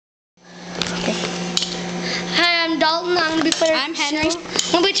Dalton. I'm gonna be player I'm Henry. two.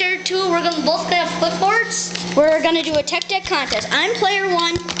 I'm gonna be player 2. We're gonna both play off flipboards. We're gonna do a tech deck contest. I'm player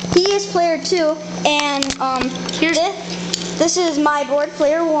 1. He is player 2. And this is my board,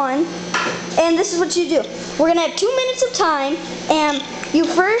 player 1. And this is what you do. We're gonna have 2 minutes of time, and you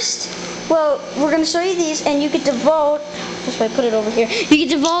first. Well, we're gonna show you these, and you get to vote. If I put it over here, you get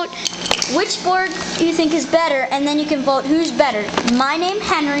to vote which board you think is better, and then you can vote who's better. My name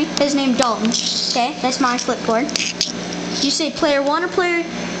Henry, his name Dalton. Okay, that's my flipboard. You say player 1 or player?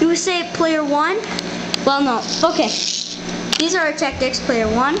 You would say player 1. Well, no. Okay. These are our tech decks. Player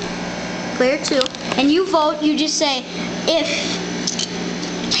 1, player 2, and you vote. You just say if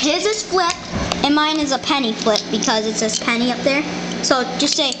his is flip and mine is a penny flip because it says penny up there. So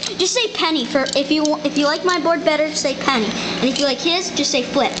just say penny for if you like my board better, just say penny, and if you like his, just say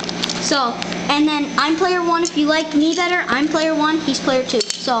flip. So and then I'm player 1. If you like me better, I'm player 1. He's player 2.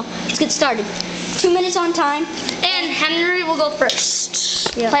 So let's get started. 2 minutes on time. And Henry will go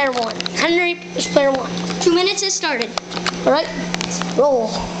first. Yeah. Player 1. Henry is player 1. 2 minutes has started. All right, roll.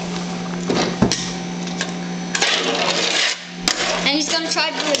 And he's gonna try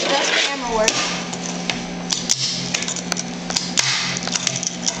to do his best camera work.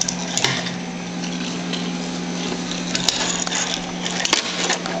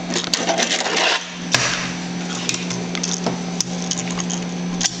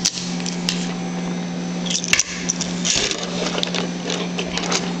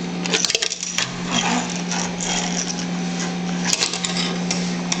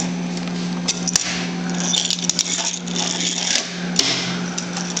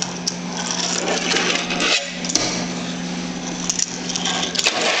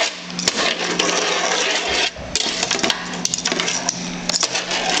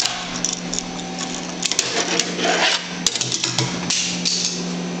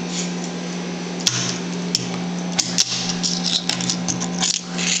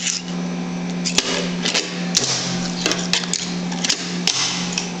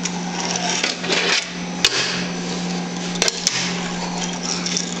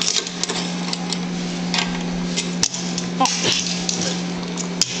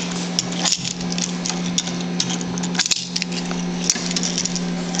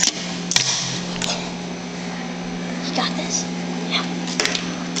 You got this? Yeah.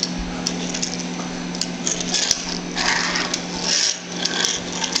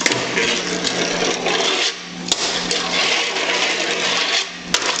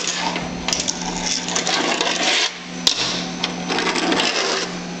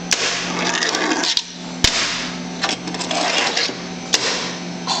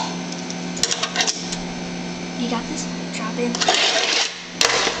 You got this? Drop in.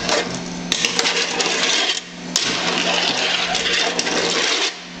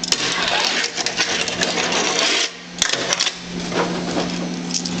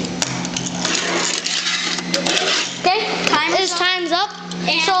 Time's up.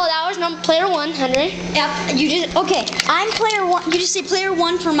 So that was player 1, Henry. Yep. You just okay. I'm player 1. You just say player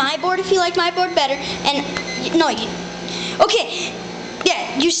 1 for my board if you like my board better. And no, you. Okay.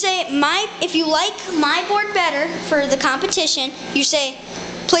 Yeah. You say if you like my board better for the competition, you say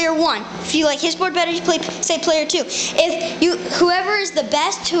player 1. If you like his board better, you say player 2. If whoever is the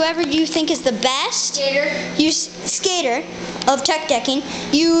best, whoever you think is the best, skater of tech decking,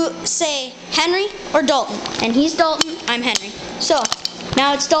 you say Henry or Dalton, and he's Dalton. I'm Henry. So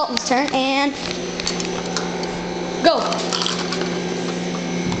now it's Dalton's turn, and go.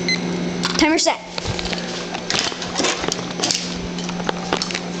 Timer set.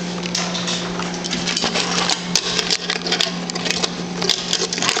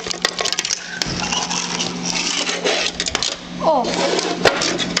 Oh.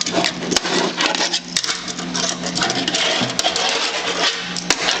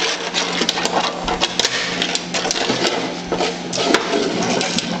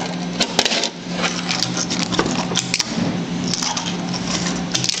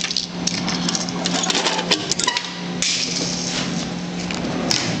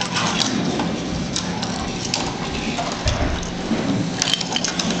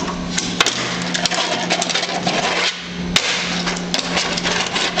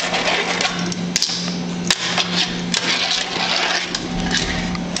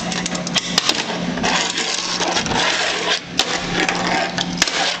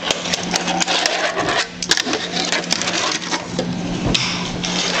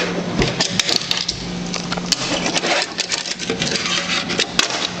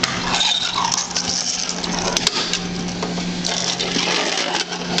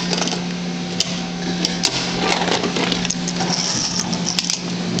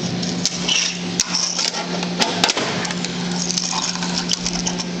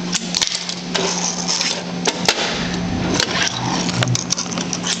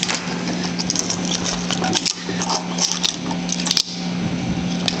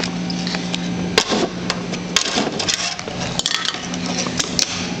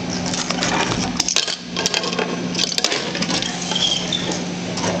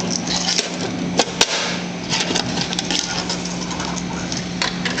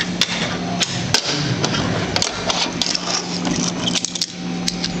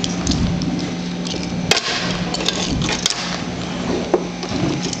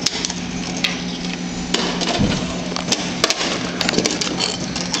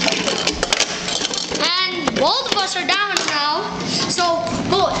 of us are down now. So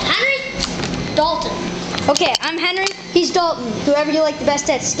vote Henry, Dalton. Okay, I'm Henry. He's Dalton. Whoever you like the best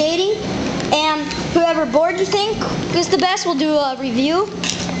at skating, and whoever board you think is the best, we'll do a review.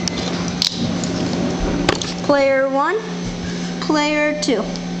 Player 1, player 2,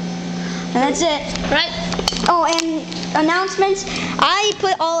 and that's it. Right. Oh, and announcements. I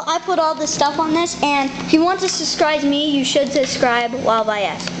put all this stuff on this, and if you want to subscribe to me, you should subscribe while by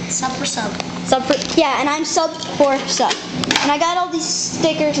S. Sub for sub. Yeah, and I'm sub for sub. And I got all these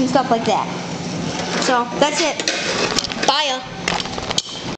stickers and stuff like that. So that's it. Bye.